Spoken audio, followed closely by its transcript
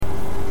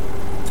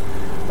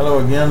Hello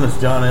again, this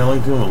is John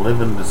Ellington with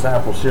Living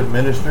Discipleship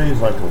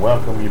Ministries. I'd like to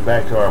welcome you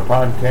back to our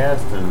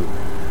podcast, and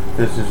if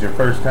this is your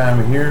first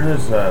time hearing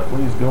us,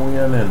 please go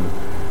in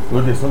and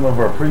look at some of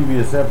our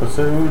previous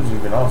episodes. You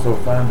can also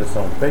find us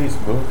on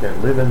Facebook at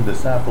Living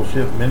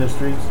Discipleship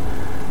Ministries,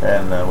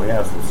 and we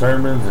have some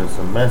sermons and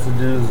some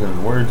messages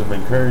and words of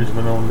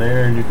encouragement on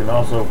there, and you can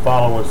also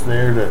follow us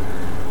there to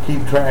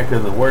keep track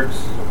of the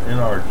works in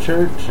our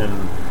church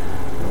and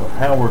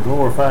how we're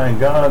glorifying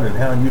God and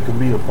how you can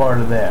be a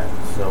part of that.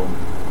 So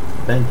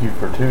thank you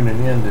for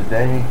tuning in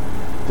today.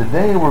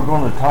 Today we're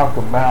going to talk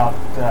about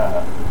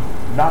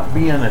not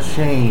being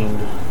ashamed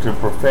to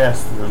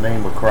profess the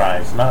name of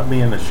Christ, not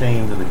being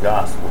ashamed of the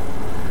gospel.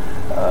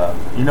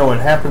 It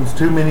happens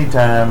too many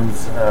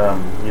times,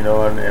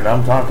 and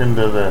I'm talking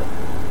to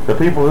the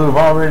people who have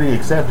already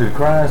accepted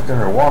Christ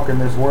and are walking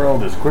this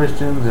world as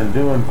Christians and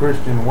doing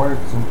Christian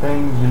works and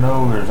things.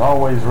 There's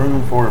always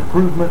room for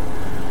improvement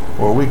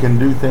where we can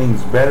do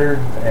things better.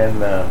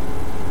 And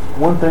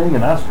one thing,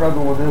 and I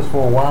struggled with this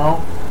for a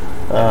while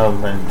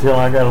until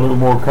I got a little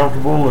more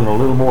comfortable and a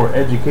little more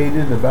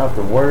educated about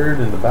the Word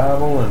and the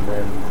Bible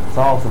and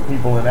saw some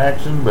people in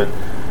action. But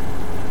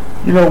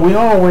we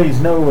always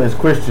know as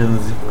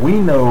Christians, we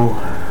know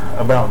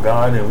about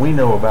God and we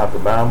know about the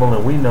Bible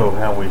and we know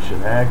how we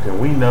should act and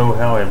we know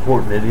how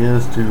important it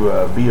is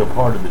to be a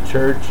part of the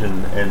church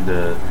and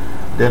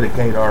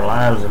dedicate our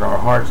lives and our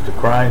hearts to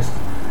Christ.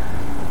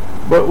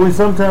 But we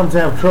sometimes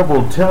have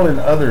trouble telling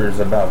others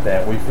about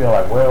that. We feel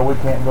like, well, we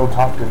can't go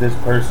talk to this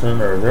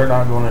person, or they're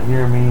not going to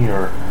hear me,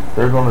 or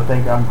they're going to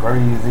think I'm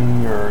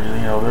crazy, or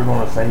they're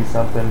going to say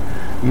something.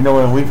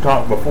 And we've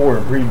talked before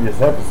in previous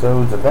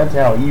episodes that that's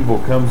how evil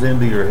comes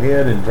into your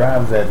head and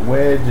drives that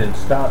wedge and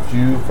stops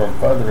you from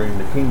furthering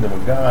the kingdom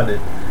of God.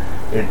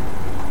 It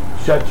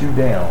shuts you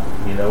down,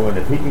 and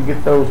if he can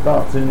get those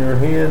thoughts in your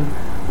head,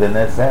 then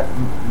that's that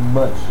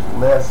much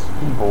less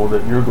people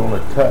that you're going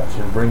to touch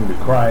and bring to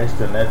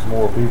Christ, and that's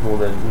more people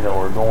that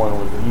are going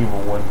with the evil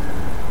one.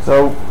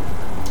 So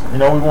we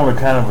want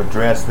to kind of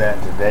address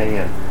that today,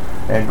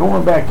 and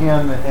going back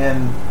in,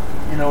 and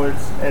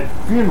it's at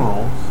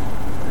funerals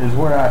is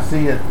where I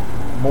see it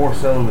more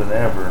so than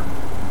ever.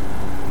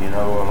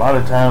 A lot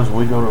of times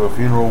we go to a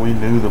funeral, we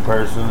knew the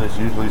person. It's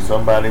usually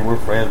somebody we're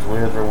friends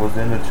with or was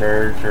in the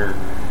church, or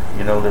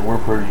that we're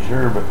pretty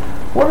sure. But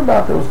what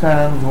about those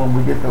times when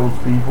we get those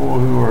people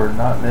who are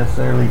not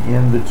necessarily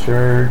in the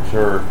church,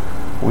 or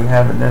we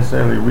haven't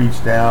necessarily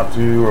reached out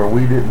to, or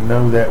we didn't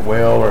know that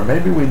well, or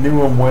maybe we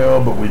knew them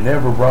well, but we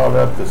never brought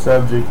up the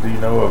subject,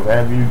 of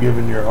have you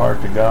given your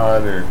heart to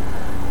God, or,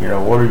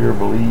 what are your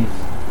beliefs?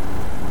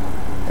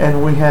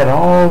 And we had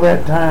all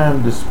that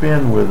time to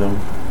spend with them.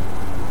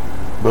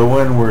 But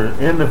when we're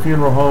in the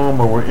funeral home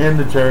or we're in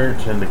the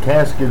church and the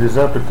casket is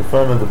up at the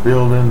front of the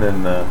building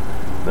and the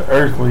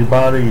earthly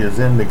body is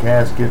in the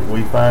casket,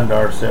 we find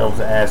ourselves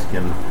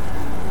asking,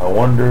 I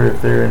wonder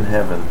if they're in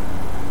heaven.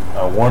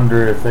 I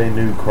wonder if they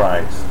knew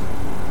Christ.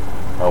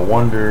 I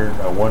wonder.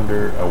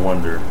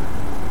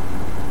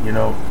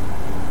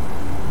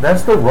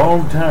 That's the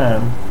wrong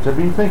time to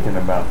be thinking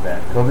about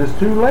that, because it's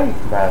too late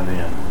by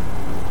then.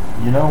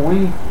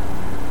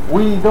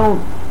 We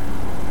don't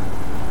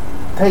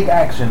take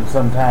action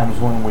sometimes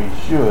when we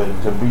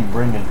should to be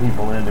bringing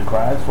people into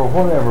Christ for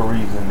whatever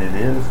reason it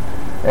is.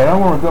 And I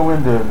want to go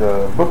into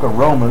the book of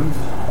Romans,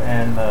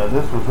 and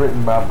this was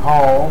written by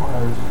Paul,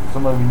 as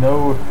some of you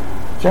know.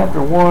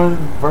 Chapter 1,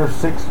 verse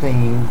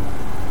 16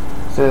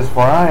 says,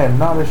 For I am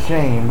not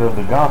ashamed of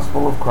the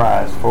gospel of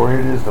Christ, for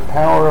it is the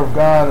power of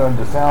God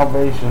unto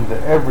salvation to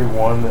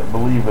everyone that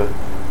believeth,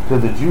 to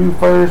the Jew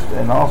first,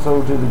 and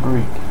also to the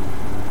Greek.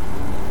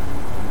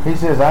 He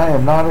says, I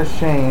am not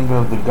ashamed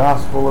of the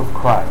gospel of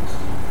Christ.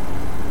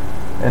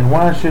 And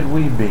why should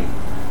we be?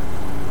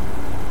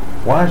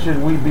 Why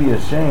should we be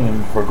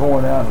ashamed for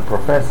going out and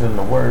professing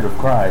the word of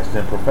Christ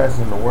and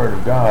professing the word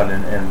of God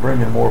and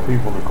bringing more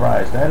people to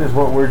Christ? That is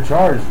what we're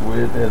charged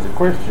with as a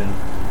Christian,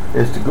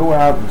 is to go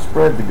out and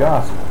spread the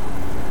gospel.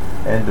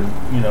 And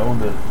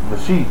the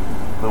sheep,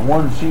 the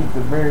one sheep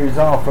that varies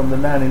off from the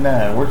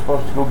 99, we're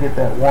supposed to go get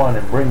that one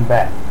and bring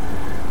back.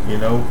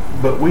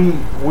 But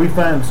we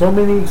find so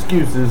many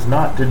excuses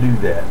not to do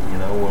that.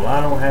 Well, I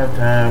don't have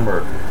time,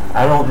 or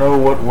I don't know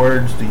what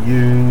words to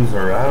use,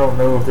 or I don't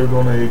know if they're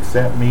going to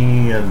accept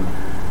me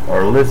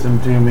or listen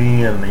to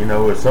me, and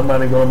is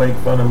somebody going to make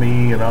fun of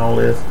me, and all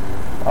this.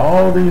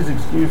 All these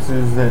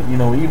excuses that the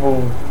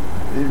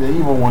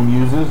evil one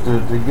uses to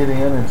get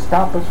in and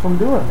stop us from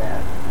doing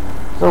that.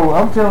 So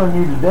I'm telling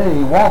you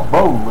today, walk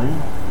boldly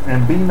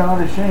and be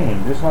not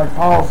ashamed. Just like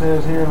Paul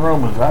says here in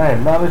Romans, I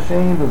am not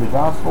ashamed of the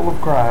gospel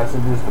of Christ.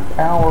 It is the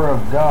power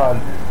of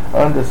God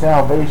unto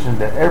salvation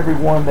to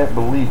everyone that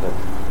believeth.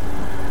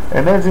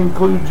 And that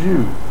includes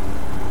you.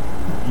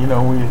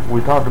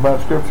 We talked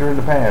about scripture in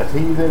the past.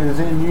 He that is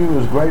in you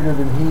is greater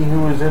than he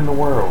who is in the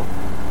world.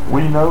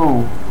 We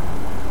know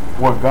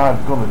what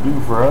God's going to do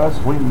for us.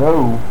 We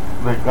know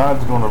that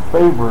God's going to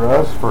favor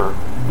us for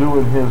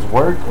doing his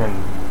work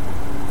and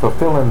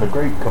fulfilling the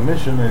Great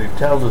Commission that he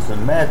tells us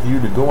in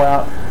Matthew to go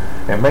out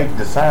and make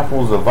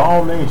disciples of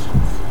all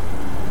nations.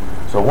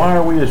 So why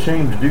are we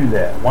ashamed to do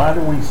that? Why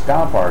do we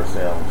stop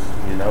ourselves,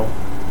 you know?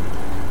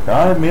 Now,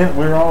 I admit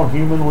we're all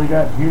human. We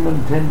got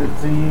human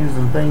tendencies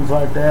and things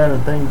like that,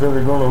 and things that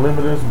are going to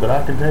limit us. But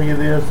I can tell you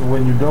this,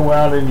 when you go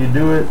out and you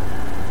do it,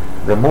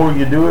 the more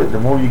you do it, the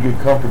more you get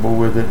comfortable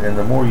with it, and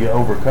the more you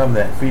overcome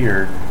that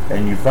fear,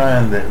 and you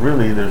find that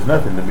really there's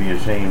nothing to be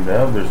ashamed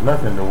of. There's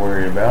nothing to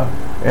worry about.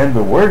 And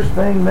the worst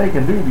thing they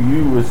can do to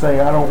you is say,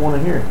 I don't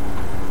want to hear it.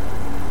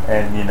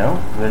 And, you know,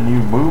 then you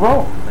move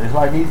on. It's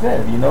like he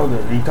said, you know,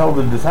 that he told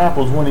the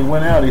disciples when he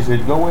went out, he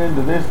said, go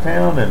into this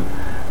town and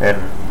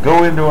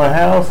go into a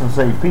house and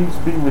say, peace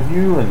be with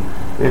you. And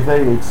if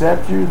they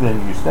accept you,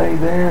 then you stay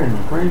there and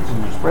you preach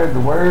and you spread the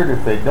word.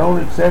 If they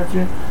don't accept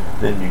you,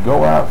 then you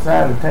go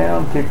outside of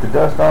town, kick the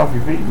dust off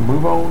your feet and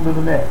move on to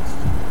the next.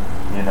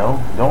 You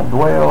know, don't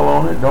dwell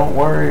on it. Don't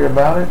worry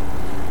about it.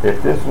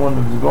 If this one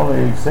is going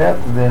to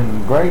accept,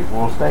 then great,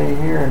 we'll stay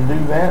here and do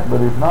that.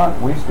 But if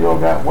not, we still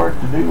got work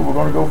to do. We're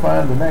going to go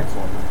find the next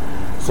one.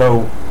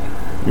 So,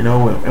 you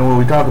know, and when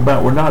we talk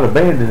about we're not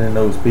abandoning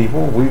those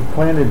people, we've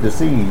planted the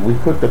seed. We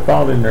put the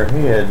thought in their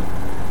head,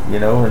 you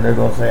know, and they're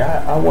going to say,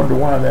 I wonder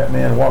why that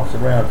man walks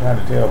around trying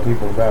to tell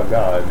people about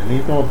God. And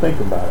he's going to think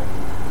about it.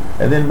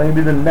 And then maybe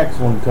the next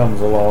one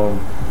comes along,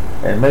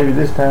 and maybe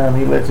this time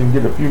he lets him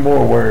get a few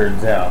more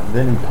words out. And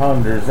then he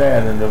ponders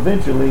that, and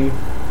eventually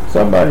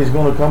somebody's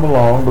going to come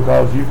along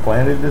because you've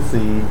planted the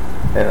seed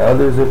and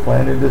others have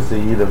planted the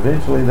seed.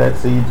 Eventually that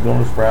seed's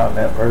going to sprout and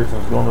that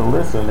person's going to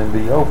listen and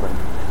be open.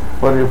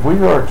 But if we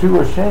are too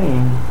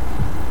ashamed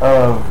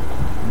of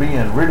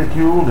being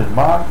ridiculed and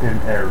mocked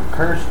and or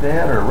cursed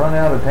at or run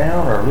out of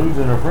town or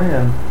losing a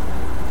friend,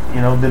 you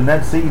know, then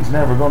that seed's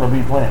never going to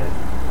be planted.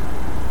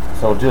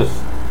 So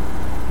just,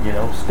 you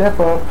know, step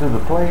up to the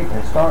plate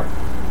and start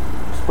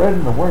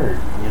spreading the word.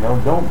 You know,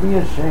 don't be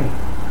ashamed.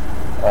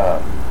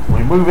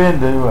 We move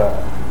into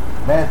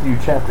Matthew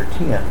chapter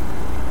 10.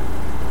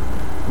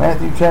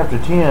 Matthew chapter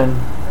 10,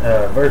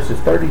 verses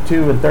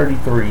 32 and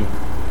 33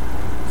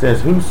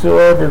 says,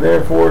 whosoever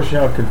therefore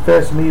shall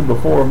confess me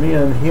before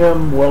men,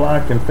 him will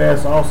I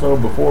confess also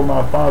before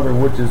my Father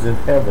which is in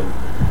heaven.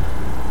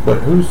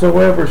 But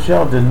whosoever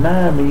shall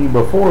deny me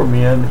before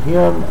men,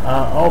 him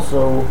I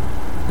also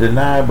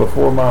deny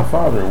before my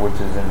Father which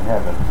is in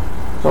heaven.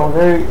 So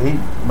there he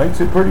makes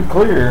it pretty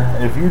clear.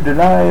 If you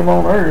deny him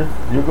on earth,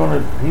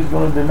 he's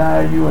going to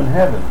deny you in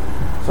heaven.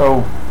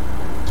 So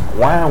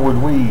why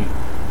would we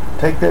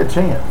take that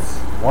chance?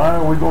 Why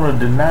are we going to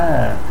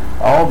deny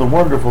all the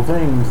wonderful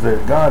things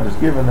that God has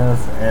given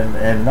us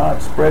and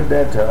not spread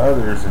that to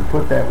others and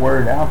put that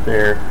word out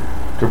there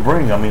to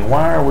bring? I mean,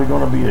 why are we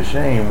going to be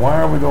ashamed? Why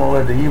are we going to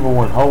let the evil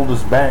one hold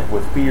us back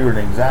with fear and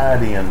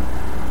anxiety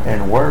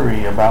and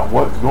worry about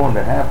what's going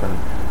to happen?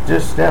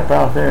 Just step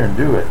out there and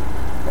do it.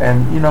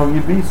 And, you know,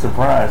 you'd be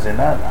surprised. And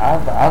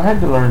I've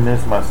had to learn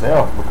this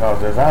myself,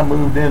 because as I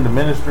moved into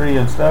ministry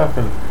and stuff,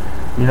 and,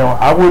 you know,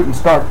 I wouldn't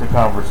start the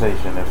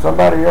conversation. If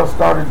somebody else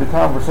started the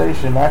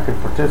conversation, I could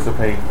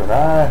participate. But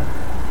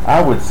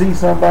I would see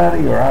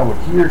somebody, or I would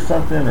hear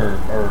something,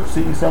 or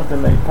see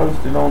something they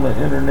posted on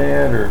the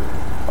internet, or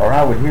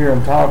I would hear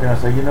them talk, and I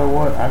say, you know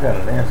what, I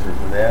got an answer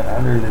for that.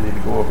 I really need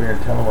to go up here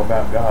and tell them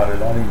about God,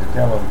 and I need to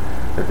tell them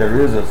that there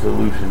is a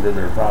solution to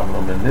their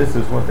problem, and this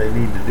is what they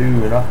need to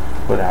do.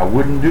 But I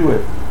wouldn't do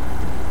it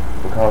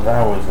because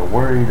I was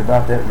worried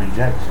about that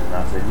rejection.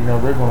 I said, you know,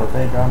 they're going to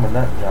think I'm a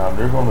nut job.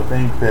 They're going to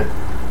think that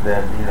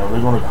you know,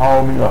 they're going to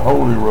call me a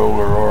holy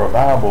roller or a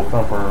Bible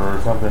thumper or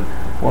something.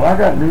 Well, I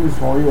got news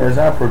for you. As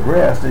I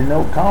progressed, you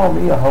know, call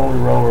me a holy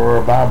roller or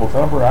a Bible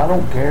thumper. I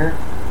don't care.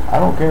 I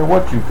don't care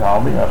what you call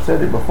me. I've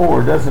said it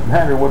before. It doesn't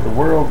matter what the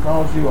world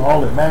calls you.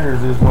 All that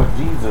matters is what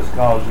Jesus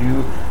calls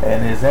you,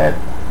 and is that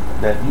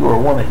you are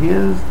one of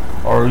his,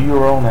 or you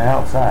are on the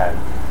outside,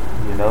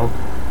 you know.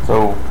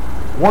 So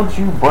once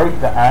you break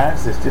the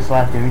ice, it's just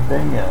like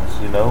anything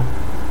else, you know.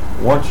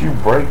 Once you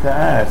break the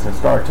ice and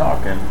start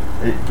talking,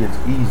 it gets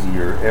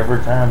easier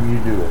every time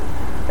you do it.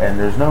 And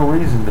there's no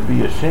reason to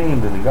be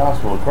ashamed of the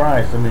gospel of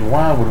Christ. I mean,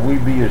 why would we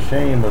be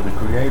ashamed of the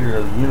creator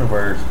of the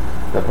universe,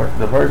 the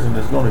person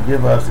that's going to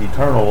give us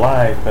eternal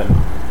life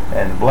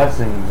and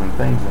blessings and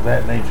things of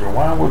that nature?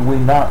 Why would we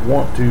not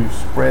want to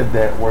spread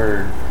that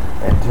word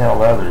and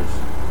tell others?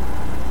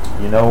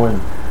 You know,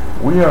 and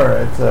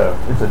it's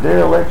a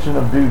dereliction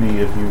of duty,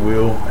 if you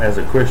will, as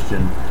a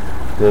Christian,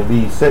 to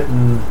be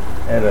sitting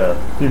at a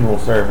funeral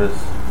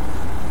service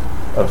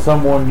of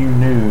someone you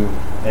knew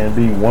and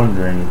be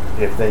wondering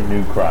if they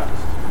knew Christ.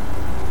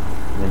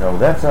 You know,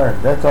 that's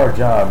our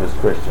job as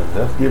Christians.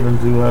 That's given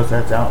to us.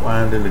 That's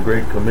outlined in the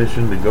Great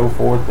Commission to go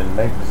forth and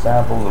make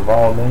disciples of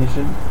all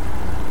nations,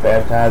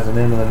 baptizing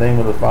them in the name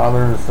of the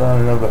Father and the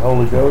Son and of the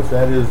Holy Ghost.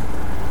 That is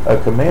a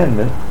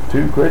commandment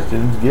to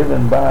Christians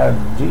given by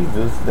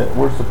Jesus that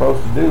we're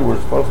supposed to do.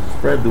 We're supposed to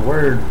spread the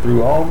word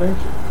through all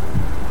nations.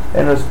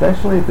 And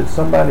especially if it's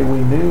somebody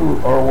we knew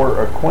or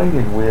were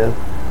acquainted with,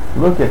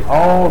 look at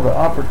all the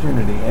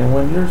opportunity. And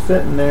when you're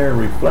sitting there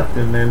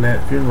reflecting in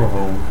that funeral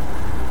home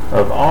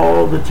of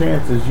all the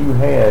chances you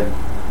had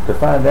to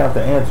find out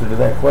the answer to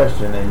that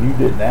question and you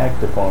didn't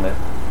act upon it,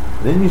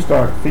 then you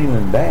start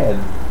feeling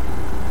bad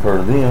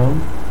for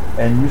them,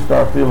 and you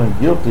start feeling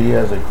guilty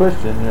as a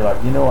Christian. You're like,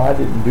 I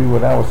didn't do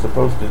what I was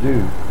supposed to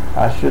do.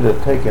 I should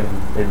have taken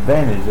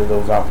advantage of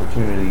those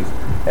opportunities,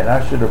 and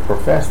I should have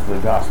professed the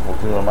gospel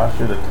to them. I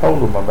should have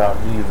told them about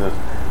Jesus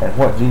and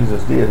what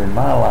Jesus did in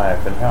my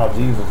life and how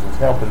Jesus is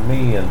helping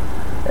me,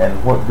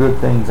 and what good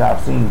things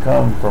I've seen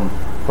come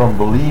from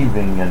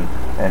believing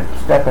and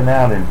stepping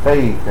out in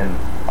faith, and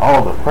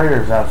all the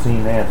prayers I've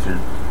seen answered.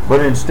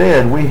 But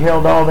instead, we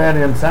held all that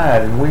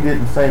inside, and we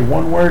didn't say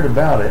one word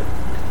about it,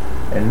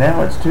 and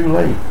now it's too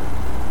late.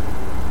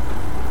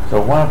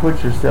 So why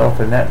put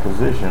yourself in that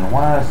position?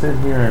 Why sit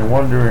here and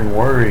wonder and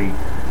worry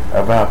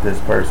about this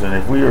person?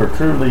 If we are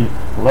truly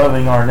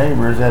loving our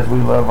neighbors as we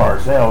love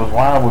ourselves,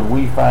 why would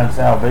we find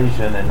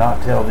salvation and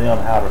not tell them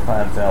how to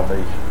find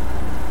salvation?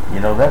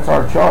 That's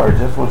our charge.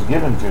 That's what's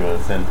given to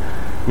us. And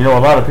a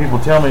lot of people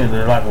tell me,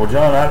 they're like, well,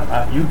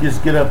 John, you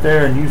just get up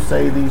there and you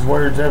say these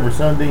words every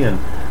Sunday,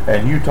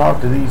 and you talk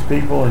to these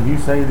people and you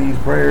say these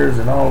prayers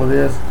and all of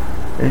this.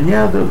 And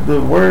yeah,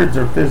 the words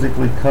are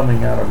physically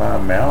coming out of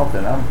my mouth,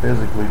 and I'm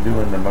physically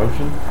doing the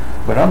motion.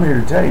 But I'm here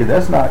to tell you,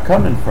 that's not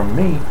coming from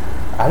me.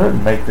 I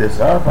didn't make this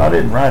up. I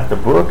didn't write the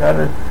book.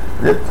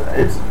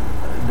 It's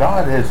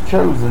God has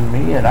chosen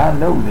me, and I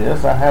know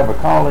this. I have a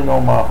calling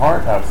on my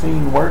heart. I've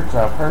seen works.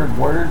 I've heard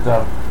words.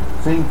 I've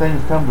seen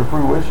things come to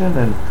fruition,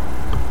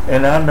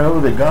 and I know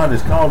that God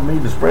has called me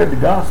to spread the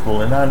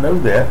gospel, and I know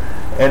that.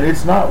 And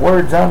it's not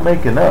words I'm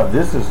making up.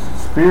 This is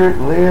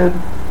Spirit-led.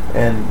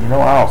 And,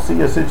 I'll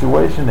see a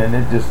situation and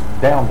it just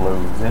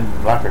downloads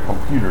in like a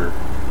computer.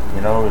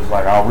 It's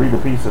like I'll read a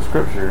piece of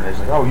scripture and it's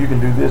like, oh, you can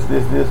do this,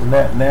 and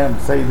that,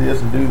 and say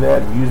this and do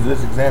that and use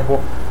this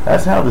example.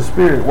 That's how the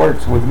Spirit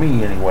works with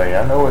me anyway.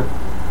 I know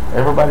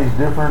everybody's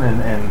different,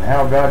 and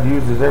how God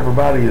uses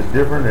everybody is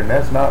different, and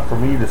that's not for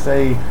me to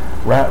say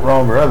right,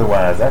 wrong, or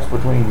otherwise. That's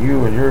between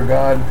you and your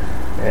God,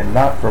 and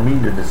not for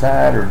me to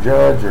decide or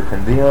judge or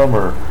condemn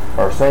or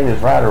say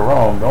is right or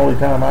wrong. The only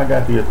time I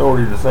got the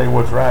authority to say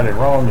what's right and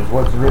wrong is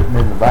what's written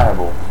in the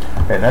Bible.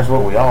 And that's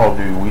what we all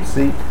do. We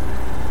seek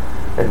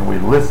and we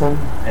listen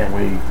and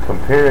we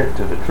compare it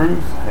to the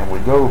truth, and we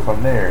go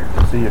from there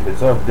to see if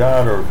it's of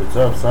God or if it's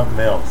of something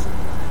else.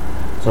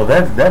 So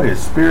that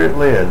is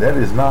Spirit-led. That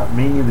is not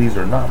me. These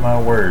are not my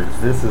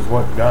words. This is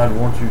what God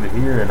wants you to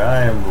hear, and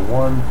I am the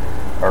one,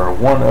 or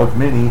one of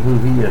many, who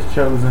He has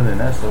chosen, and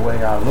that's the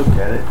way I look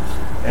at it.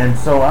 And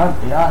so I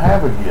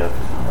have a gift.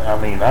 I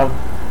mean,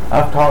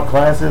 I've taught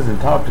classes and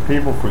talked to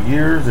people for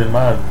years in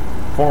my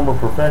former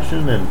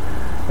profession, and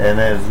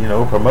as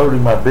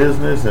promoting my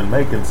business and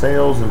making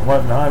sales and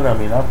whatnot. I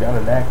mean, I've got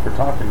a knack for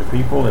talking to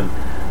people,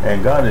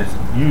 and God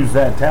has used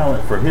that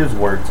talent for His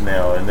works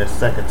now in this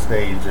second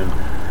stage,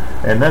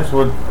 and that's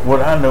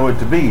what I know it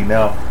to be.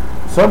 Now,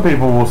 some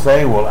people will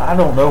say, well, I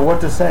don't know what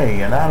to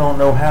say, and I don't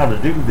know how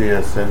to do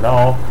this and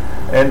all.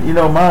 And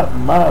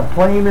my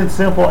plain and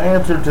simple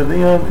answer to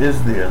them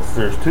is this: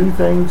 there's two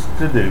things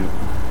to do.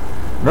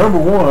 Number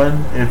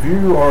one, if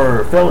you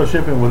are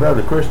fellowshipping with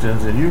other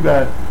Christians, and you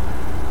got,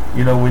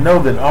 we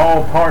know that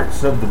all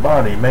parts of the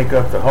body make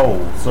up the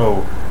whole.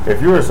 So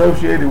if you're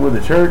associated with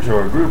a church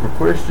or a group of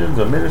Christians,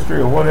 a ministry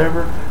or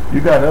whatever, you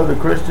got other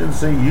Christians.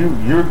 See,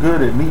 you're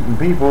good at meeting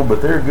people,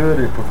 but they're good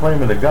at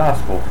proclaiming the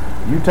gospel.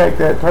 You take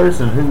that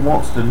person who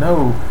wants to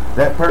know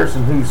that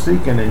person who's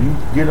seeking, and you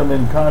get them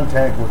in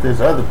contact with this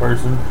other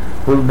person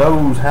who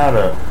knows how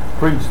to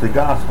preach the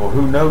gospel,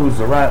 who knows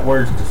the right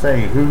words to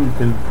say, who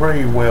can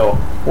pray well,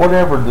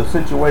 whatever the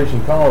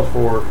situation calls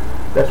for.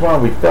 That's why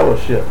we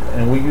fellowship,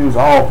 and we use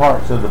all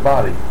parts of the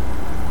body.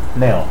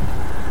 Now,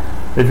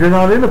 if you're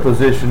not in a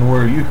position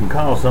where you can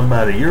call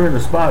somebody, you're in a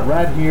spot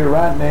right here,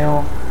 right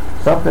now,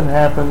 something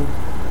happened,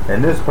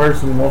 and this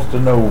person wants to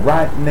know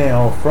right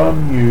now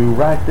from you,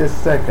 right this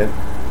second,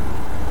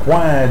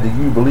 why do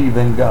you believe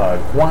in God?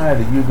 Why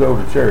do you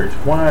go to church?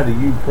 Why do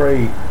you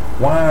pray?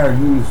 Why are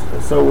you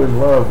so in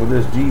love with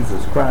this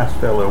Jesus Christ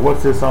fellow?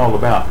 What's this all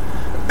about?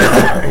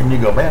 And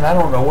you go, man, I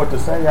don't know what to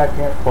say. I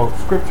can't quote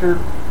scripture.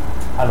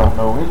 I don't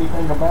know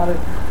anything about it.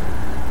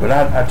 But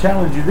I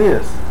challenge you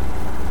this.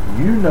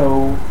 You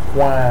know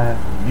why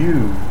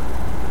you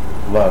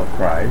love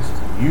Christ.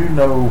 You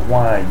know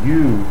why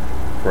you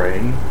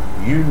pray.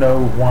 You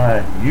know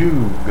why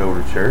you go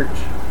to church.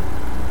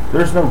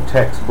 There's no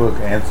textbook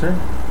answer.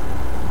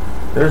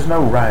 There's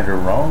no right or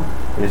wrong.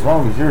 As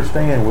long as you're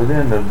staying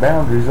within the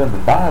boundaries of the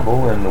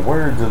Bible and the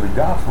words of the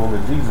gospel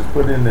that Jesus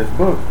put in this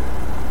book,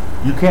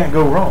 you can't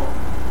go wrong.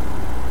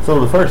 So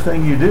the first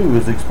thing you do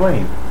is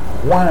explain,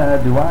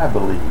 why do I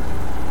believe?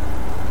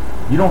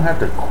 You don't have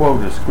to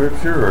quote a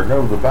scripture or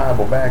know the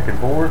Bible back and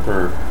forth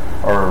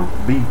or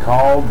be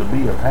called to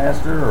be a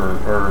pastor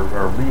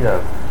or be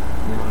a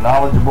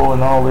knowledgeable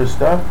in all this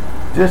stuff.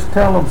 Just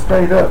tell them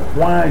straight up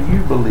why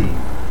you believe.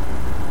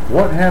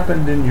 What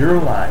happened in your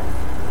life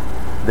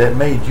that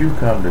made you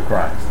come to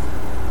Christ?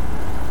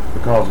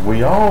 Because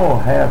we all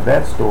have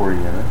that story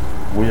in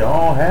us. We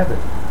all have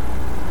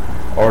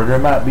it. Or there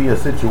might be a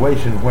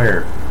situation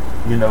where,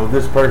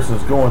 this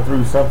person's going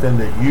through something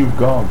that you've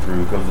gone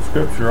through, because the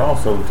scripture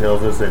also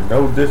tells us that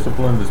no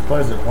discipline is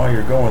pleasant while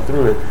you're going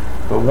through it.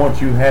 But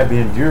once you have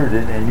endured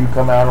it and you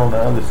come out on the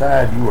other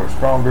side, you are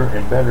stronger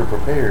and better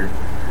prepared.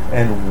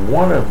 And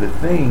one of the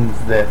things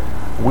that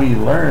we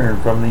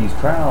learn from these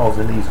trials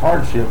and these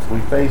hardships we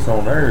face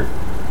on earth,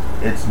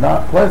 it's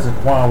not pleasant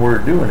while we're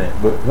doing it,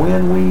 but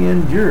when we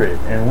endure it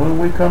and when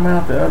we come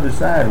out the other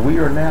side, we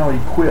are now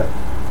equipped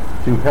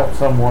to help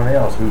someone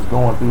else who's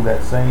going through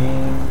that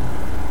same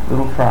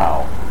little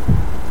trial.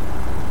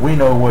 We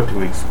know what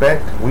to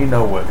expect. We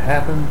know what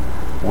happened.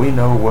 We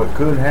know what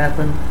could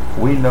happen.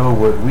 We know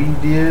what we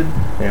did,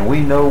 and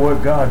we know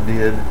what God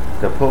did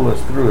to pull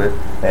us through it.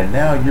 And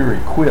now you're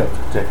equipped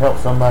to help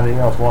somebody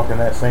else walk in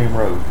that same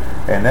road.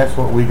 And that's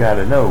what we got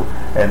to know.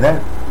 And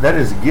that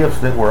is gifts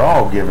that we're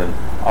all given.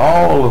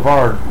 All of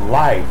our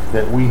life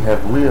that we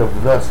have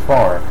lived thus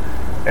far,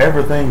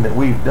 everything that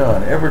we've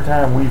done, every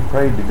time we've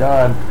prayed to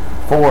God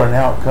for an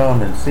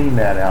outcome and seen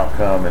that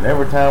outcome, and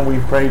every time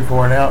we've prayed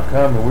for an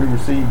outcome and we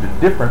received a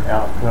different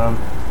outcome,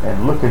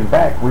 and looking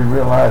back we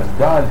realized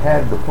God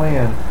had the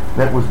plan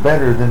that was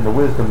better than the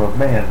wisdom of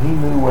man. He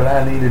knew what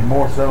I needed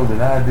more so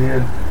than I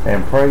did,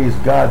 and praise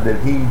God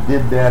that He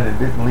did that and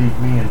didn't leave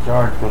me in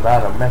charge, because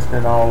I'd have messed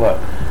it all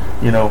up.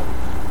 You know,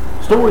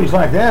 stories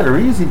like that are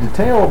easy to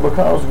tell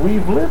because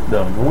we've lived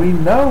them. We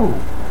know.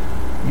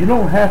 You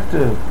don't have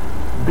to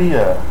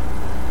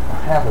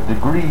have a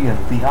degree in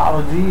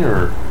theology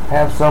or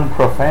have some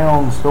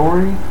profound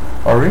story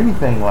or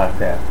anything like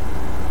that.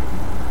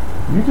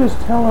 You just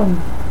tell them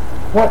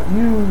what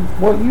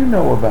you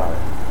know about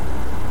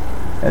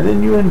it, and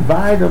then you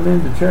invite them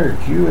into church.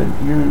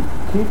 You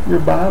keep your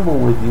Bible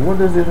with you. What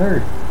does it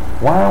hurt?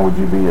 Why would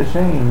you be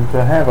ashamed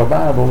to have a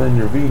Bible in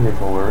your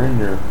vehicle or in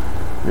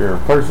your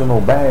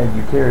personal bag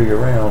you carry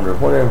around, or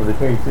whatever the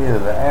case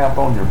is, the app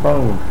on your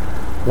phone?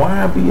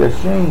 Why be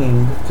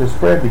ashamed to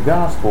spread the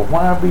gospel?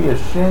 Why be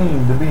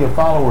ashamed to be a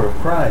follower of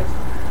Christ?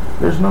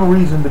 There's no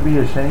reason to be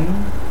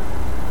ashamed.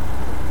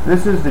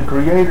 This is the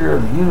creator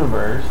of the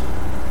universe,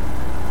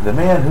 the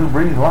man who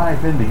breathed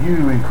life into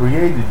you and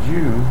created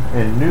you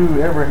and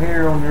knew every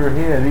hair on your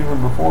head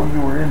even before you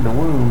were in the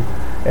womb,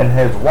 and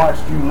has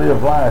watched you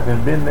live life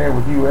and been there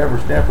with you every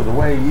step of the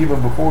way.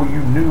 Even before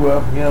you knew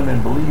of Him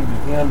and believed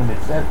in Him and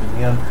accepted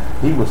Him,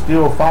 He was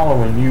still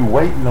following you,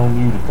 waiting on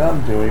you to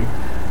come to Him.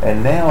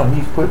 And now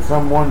He's put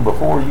someone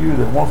before you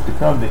that wants to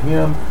come to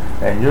Him,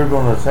 and you're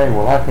going to say,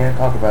 well, I can't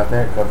talk about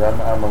that because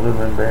I'm a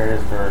little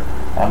embarrassed, or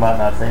I might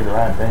not say the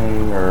right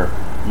thing, or,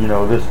 you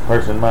know, this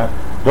person might.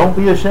 Don't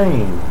be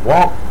ashamed.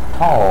 Walk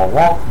tall.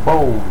 Walk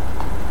bold.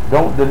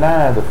 Don't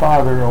deny the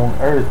Father on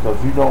earth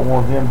because you don't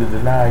want Him to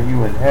deny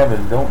you in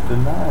heaven. Don't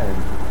deny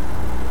Him.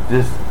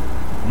 Just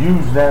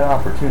use that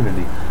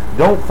opportunity.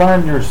 Don't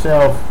find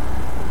yourself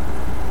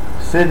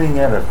sitting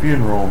at a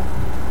funeral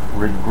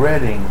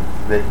regretting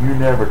that you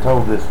never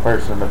told this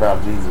person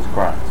about Jesus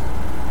Christ.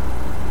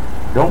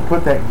 Don't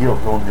put that guilt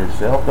on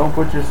yourself. Don't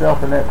put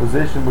yourself in that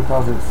position,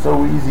 because it's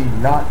so easy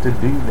not to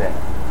do that.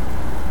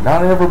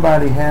 Not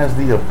everybody has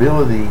the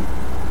ability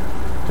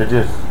to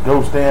just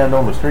go stand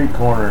on the street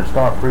corner and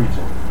start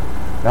preaching.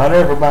 Not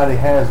everybody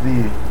has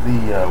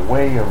the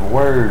way of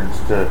words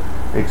to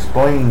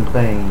explain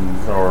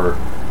things, or,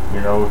 you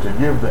know, to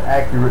give the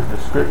accurate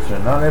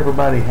description. Not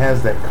everybody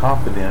has that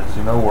confidence.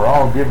 You know, we're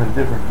all given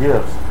different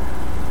gifts.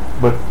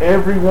 But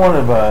every one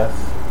of us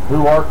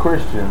who are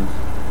Christians,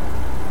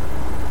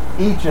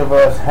 each of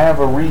us have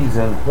a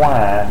reason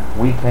why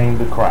we came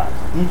to Christ.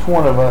 Each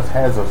one of us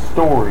has a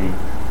story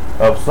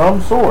of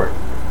some sort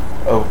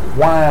of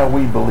why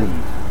we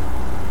believe.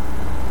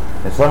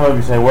 And some of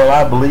you say, well,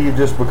 I believe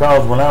just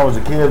because when I was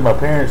a kid my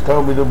parents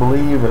told me to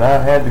believe and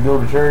I had to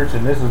go to church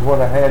and this is what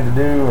I had to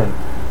do, and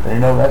you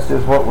know, that's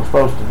just what we're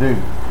supposed to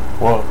do.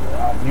 Well,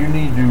 you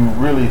need to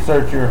really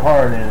search your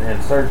heart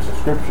and search the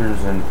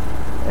scriptures and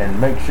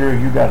make sure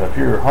you got a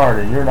pure heart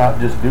and you're not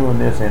just doing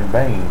this in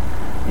vain.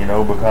 You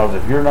know, because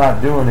if you're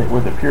not doing it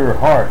with a pure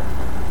heart,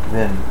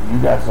 then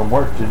you got some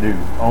work to do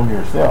on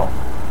yourself.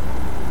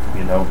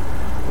 You know,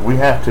 we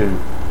have to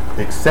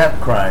accept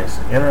Christ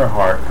in our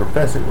heart,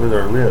 profess it with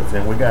our lips,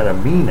 and we got to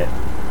mean it.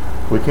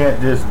 We can't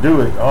just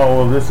do it, oh,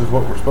 well, this is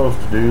what we're supposed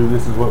to do,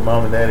 this is what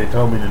Mom and Daddy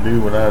told me to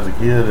do when I was a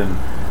kid,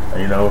 and,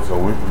 you know, so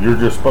you're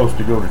just supposed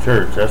to go to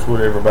church. That's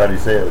what everybody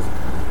says.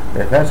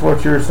 If that's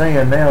what you're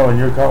saying now and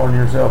you're calling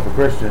yourself a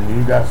Christian,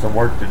 you got some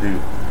work to do.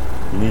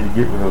 You need to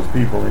get with those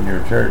people in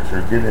your church,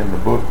 or get in the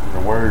book, the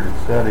Word, and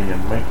study,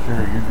 and make sure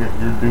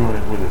you're doing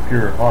it with a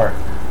pure heart,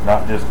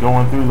 not just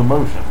going through the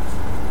motions,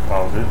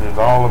 because it is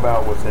all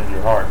about what's in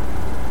your heart.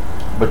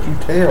 But you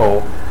tell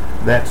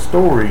that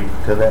story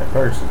to that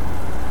person.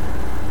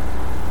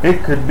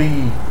 It could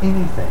be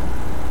anything.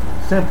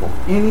 Simple.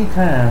 Any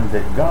time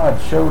that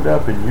God showed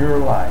up in your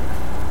life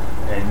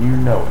and you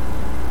know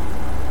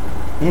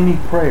it. Any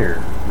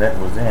prayer that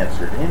was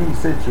answered. Any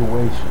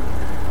situation.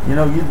 You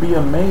know, you'd be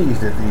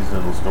amazed at these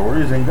little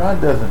stories, and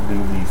God doesn't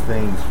do these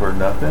things for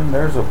nothing.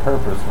 There's a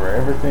purpose for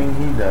everything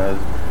He does,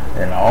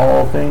 and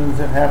all things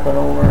that happen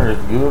on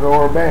earth, good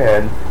or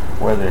bad,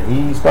 whether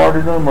He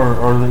started them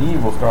or the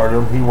evil started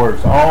them, He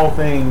works all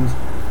things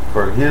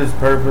for His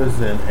purpose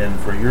and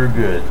for your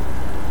good.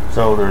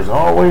 So there's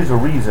always a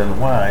reason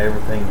why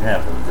everything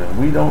happens, and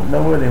we don't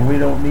know it, and we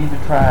don't need to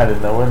try to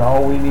know it.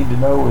 All we need to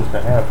know is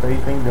to have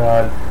faith in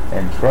God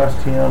and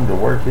trust Him to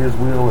work His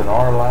will in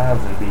our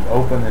lives and be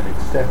open and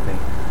accepting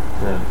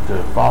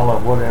to follow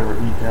whatever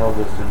He tells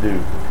us to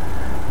do.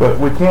 But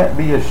we can't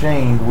be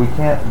ashamed, we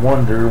can't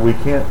wonder, we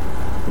can't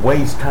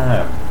waste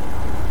time.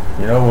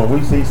 You know, when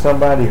we see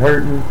somebody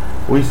hurting,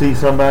 we see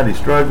somebody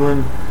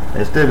struggling,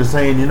 instead of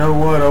saying, you know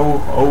what,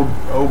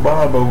 old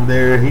Bob over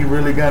there, he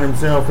really got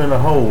himself in a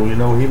hole. You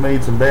know, he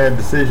made some bad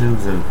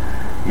decisions, and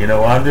you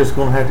know, I'm just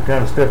going to have to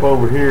kind of step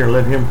over here and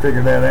let him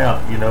figure that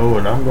out. You know,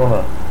 and I'm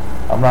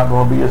not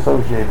going to be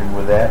associated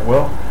with that.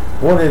 Well,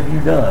 what have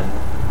you done?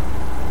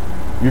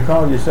 You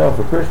call yourself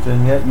a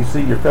Christian, yet you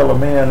see your fellow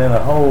man in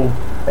a hole,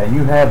 and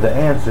you have the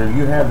answer.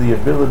 You have the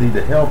ability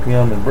to help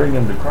him and bring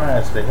him to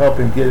Christ, to help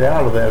him get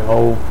out of that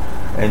hole,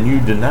 and you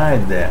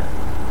denied that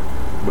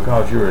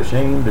because you're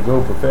ashamed to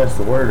go profess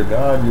the Word of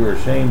God. You're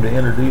ashamed to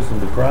introduce him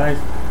to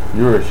Christ.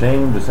 You're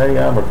ashamed to say,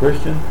 I'm a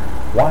Christian.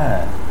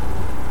 Why?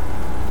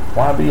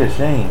 Why be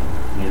ashamed?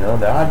 You know,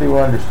 now I do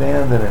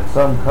understand that in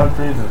some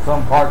countries, in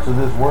some parts of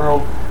this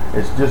world,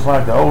 it's just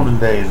like the olden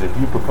days. If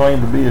you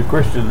proclaim to be a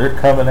Christian, they're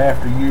coming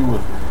after you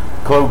with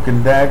cloak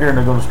and dagger, and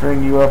they're going to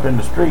string you up in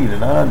the street.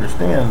 And I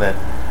understand that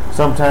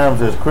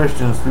sometimes as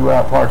Christians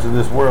throughout parts of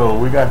this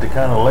world, we got to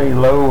kind of lay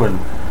low and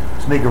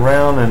sneak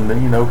around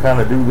and, you know,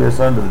 kind of do this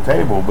under the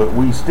table. But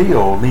we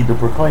still need to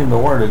proclaim the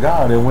Word of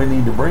God, and we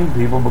need to bring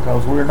people,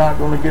 because we're not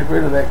going to get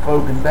rid of that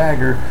cloak and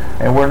dagger,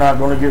 and we're not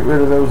going to get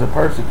rid of those that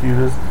persecute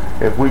us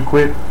if we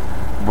quit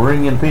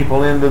bringing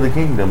people into the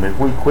kingdom, if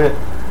we quit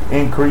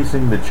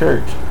increasing the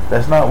church.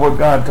 That's not what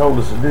God told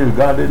us to do.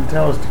 God didn't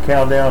tell us to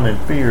cow down in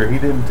fear. He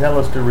didn't tell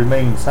us to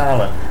remain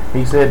silent.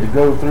 He said to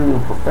go through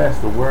and profess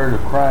the Word of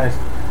Christ,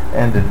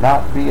 and to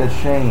not be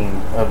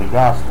ashamed of the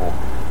gospel,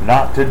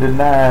 not to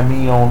deny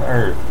me on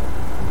earth.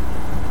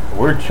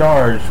 We're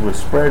charged with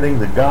spreading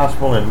the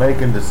gospel and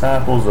making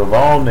disciples of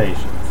all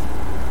nations.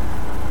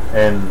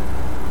 And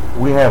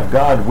we have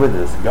God with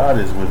us. God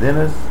is within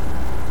us.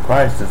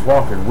 Christ is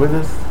walking with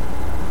us.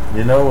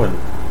 You know, and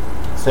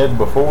said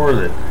before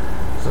that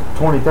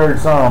 23rd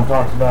Psalm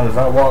talks about, as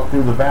I walk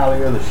through the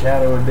valley of the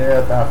shadow of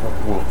death, I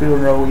will feel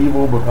no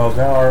evil because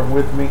thou art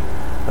with me.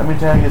 Let me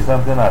tell you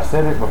something. I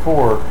said it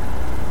before.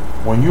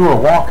 When you are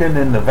walking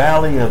in the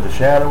valley of the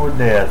shadow of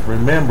death,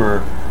 remember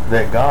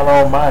that God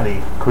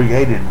Almighty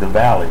created the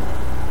valley.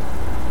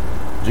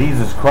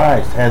 Jesus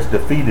Christ has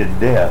defeated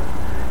death.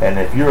 And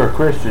if you're a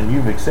Christian,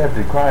 you've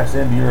accepted Christ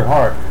into your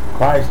heart.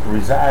 Christ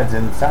resides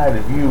inside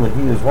of you,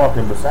 and He is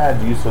walking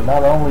beside you. So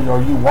not only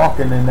are you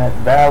walking in that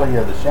valley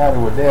of the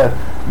shadow of death,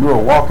 you are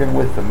walking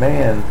with the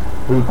man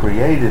who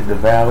created the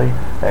valley,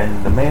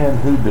 and the man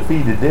who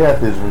defeated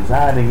death is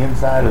residing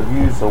inside of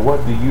you. So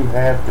what do you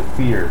have to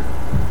fear?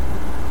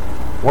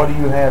 What do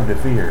you have to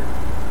fear?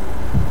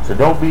 So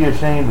don't be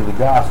ashamed of the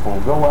gospel.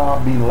 Go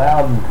out, be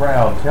loud and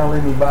proud. Tell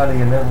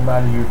anybody and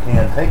everybody you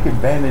can. Take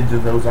advantage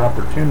of those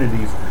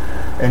opportunities.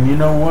 And you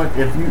know what?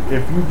 If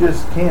you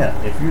just can't,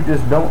 if you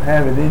just don't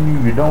have it in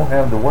you, you don't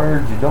have the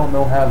words, you don't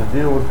know how to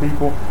deal with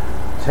people,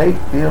 take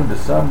them to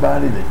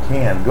somebody that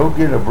can. Go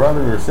get a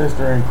brother or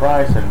sister in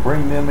Christ and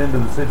bring them into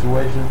the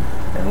situation,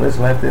 and let's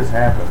let this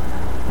happen.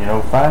 You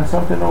know, find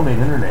something on the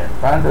internet.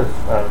 Find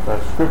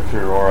a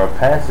scripture or a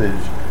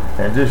passage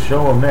and just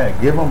show them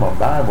that. Give them a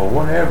Bible,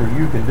 whatever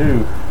you can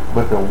do.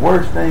 But the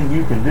worst thing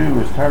you can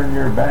do is turn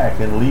your back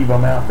and leave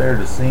them out there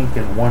to sink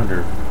and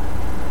wonder.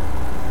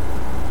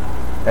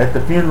 At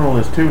the funeral,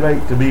 it's too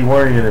late to be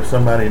worrying if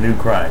somebody knew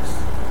Christ.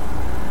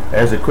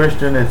 As a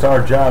Christian, it's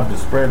our job to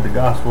spread the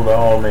gospel to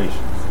all nations.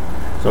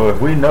 So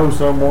if we know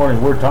someone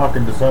and we're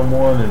talking to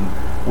someone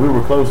and we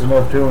were close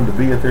enough to them to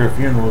be at their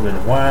funeral,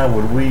 then why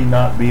would we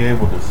not be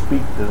able to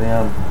speak to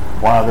them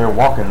while they're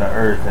walking the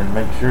earth and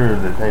make sure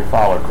that they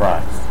follow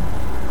Christ?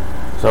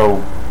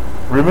 So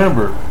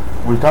remember,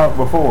 we talked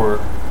before,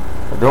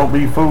 don't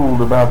be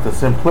fooled about the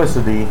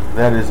simplicity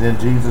that is in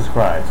Jesus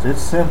Christ.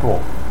 It's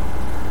simple.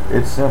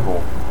 It's simple.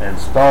 And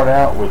start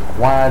out with,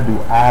 why do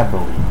I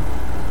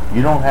believe?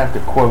 You don't have to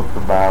quote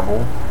the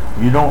Bible.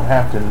 You don't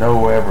have to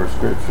know every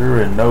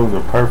scripture and know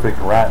the perfect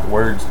right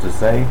words to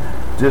say.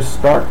 Just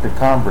start the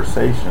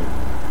conversation.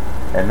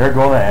 And they're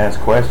going to ask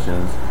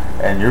questions,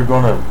 and you're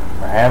going to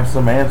have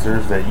some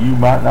answers that you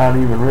might not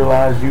even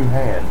realize you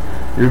had.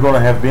 You're going to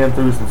have been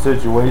through some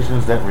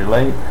situations that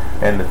relate,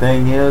 and the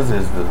thing is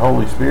the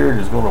Holy Spirit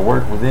is going to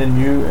work within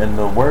you, and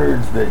the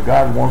words that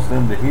God wants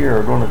them to hear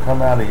are going to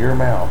come out of your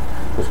mouth.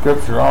 The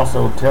scripture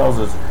also tells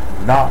us,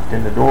 knock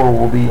and the door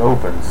will be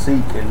open.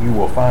 Seek and you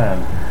will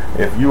find.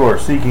 If you are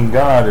seeking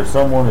God, if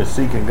someone is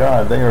seeking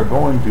God, they are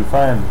going to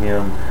find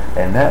Him,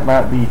 and that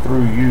might be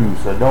through you.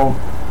 So don't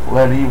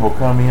let evil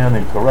come in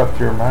and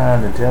corrupt your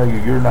mind and tell you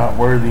you're not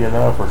worthy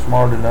enough or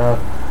smart enough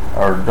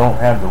or don't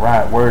have the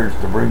right words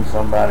to bring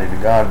somebody to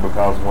God,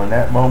 because when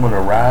that moment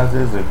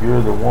arises, if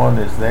you're the one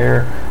that's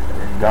there,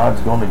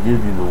 God's going to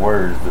give you the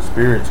words. The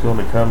Spirit's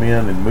going to come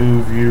in and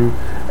move you,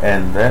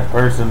 and that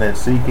person that's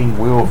seeking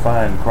will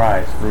find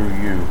Christ through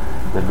you.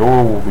 The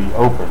door will be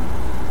open.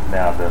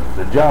 Now,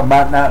 the job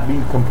might not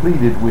be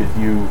completed with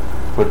you,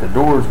 but the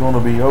door is going to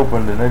be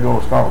opened and they're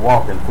going to start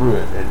walking through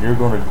it, and you're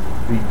going to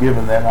be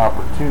given that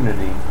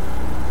opportunity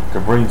to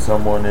bring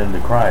someone into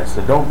Christ.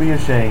 So don't be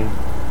ashamed,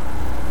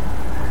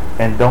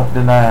 and don't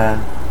deny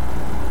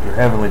your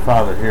Heavenly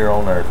Father here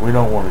on earth. We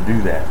don't want to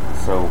do that.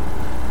 So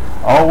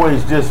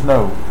always just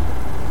know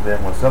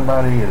that when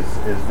somebody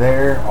is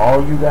there,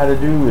 all you got to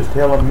do is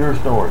tell them your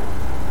story.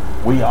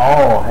 We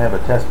all have a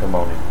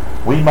testimony.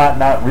 We might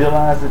not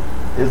realize it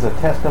is a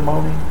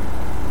testimony,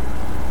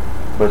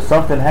 but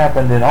something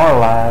happened in our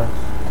lives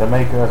to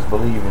make us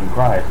believe in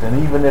Christ.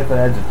 And even if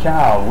as a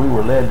child we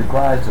were led to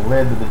Christ and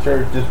led to the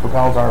church just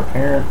because our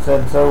parents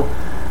said so,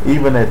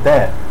 even at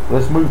that,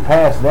 let's move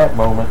past that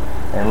moment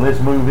and let's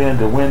move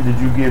into when did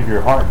you give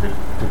your heart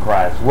to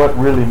Christ? What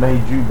really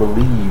made you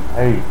believe,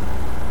 hey,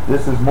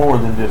 this is more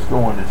than just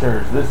going to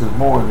church. This is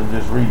more than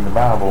just reading the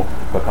Bible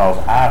because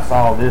I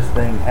saw this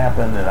thing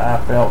happen and I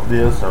felt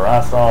this, or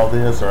I saw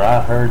this, or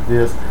I heard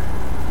this.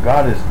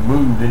 God has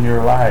moved in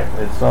your life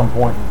at some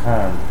point in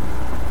time.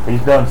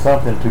 He's done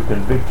something to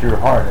convict your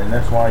heart, and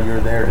that's why you're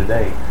there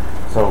today.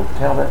 So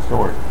tell that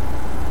story.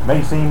 It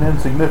may seem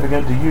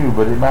insignificant to you,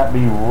 but it might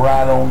be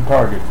right on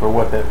target for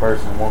what that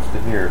person wants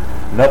to hear.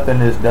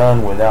 Nothing is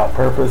done without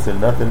purpose, and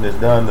nothing is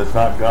done that's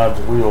not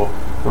God's will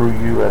through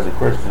you as a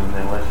Christian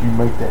unless you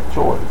make that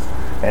choice.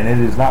 And it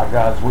is not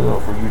God's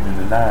will for you to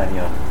deny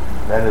Him.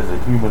 That is a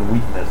human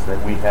weakness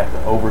that we have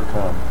to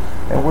overcome.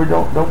 And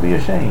don't be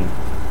ashamed.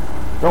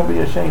 Don't be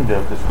ashamed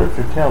of it. The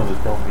Scripture tells us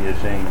don't be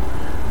ashamed.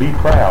 Be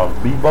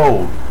proud. Be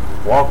bold.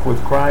 Walk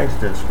with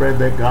Christ and spread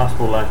that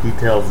gospel like He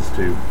tells us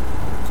to.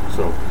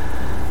 So,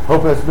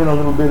 hope that's been a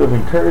little bit of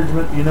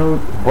encouragement.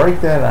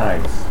 Break that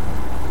ice.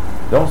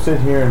 Don't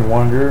sit here and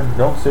wonder.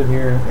 Don't sit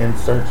here and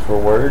search for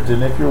words.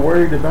 And if you're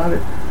worried about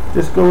it,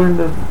 just go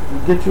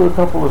get you a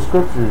couple of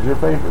scriptures, your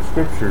favorite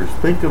scriptures.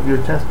 Think of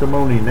your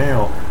testimony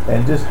now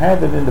and just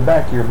have it in the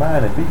back of your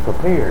mind and be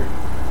prepared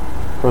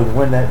for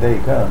when that day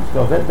comes.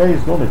 Because that day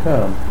is going to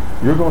come.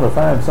 You're going to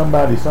find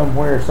somebody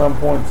somewhere, some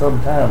point,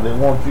 sometime that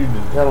wants you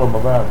to tell them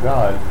about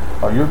God.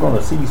 Or you're going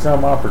to see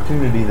some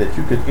opportunity that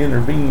you could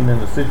intervene in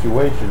a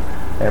situation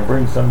and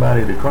bring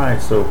somebody to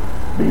Christ. So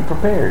be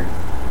prepared.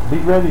 Be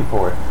ready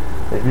for it.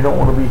 If you don't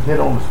want to be hit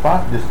on the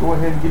spot, just go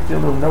ahead and get your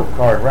little note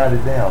card, write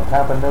it down,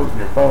 type a note in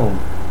your phone,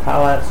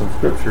 highlight some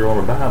scripture on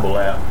a Bible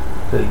app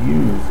to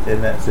use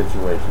in that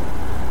situation.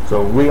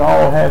 So we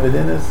all have it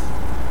in us.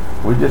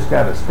 We just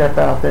got to step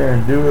out there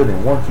and do it,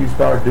 and once you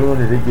start doing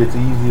it, it gets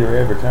easier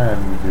every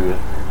time you do it.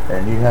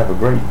 And you have a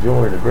great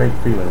joy and a great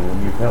feeling when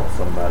you've helped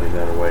somebody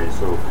that way.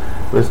 So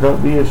let's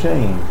don't be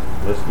ashamed.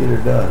 Let's get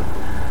it done.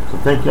 So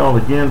thank y'all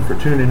again for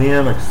tuning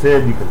in. Like I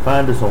said, you can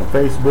find us on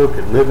Facebook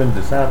at Living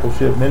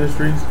Discipleship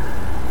Ministries.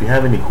 If you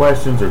have any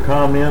questions or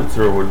comments,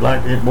 or would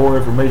like more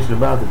information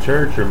about the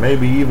church, or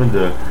maybe even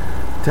to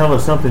tell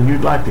us something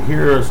you'd like to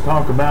hear us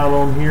talk about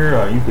on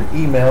here, you can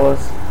email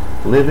us,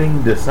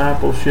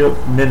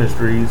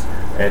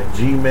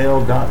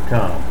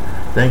 livingdiscipleshipministries@gmail.com.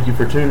 Thank you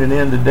for tuning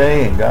in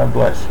today, and God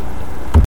bless you.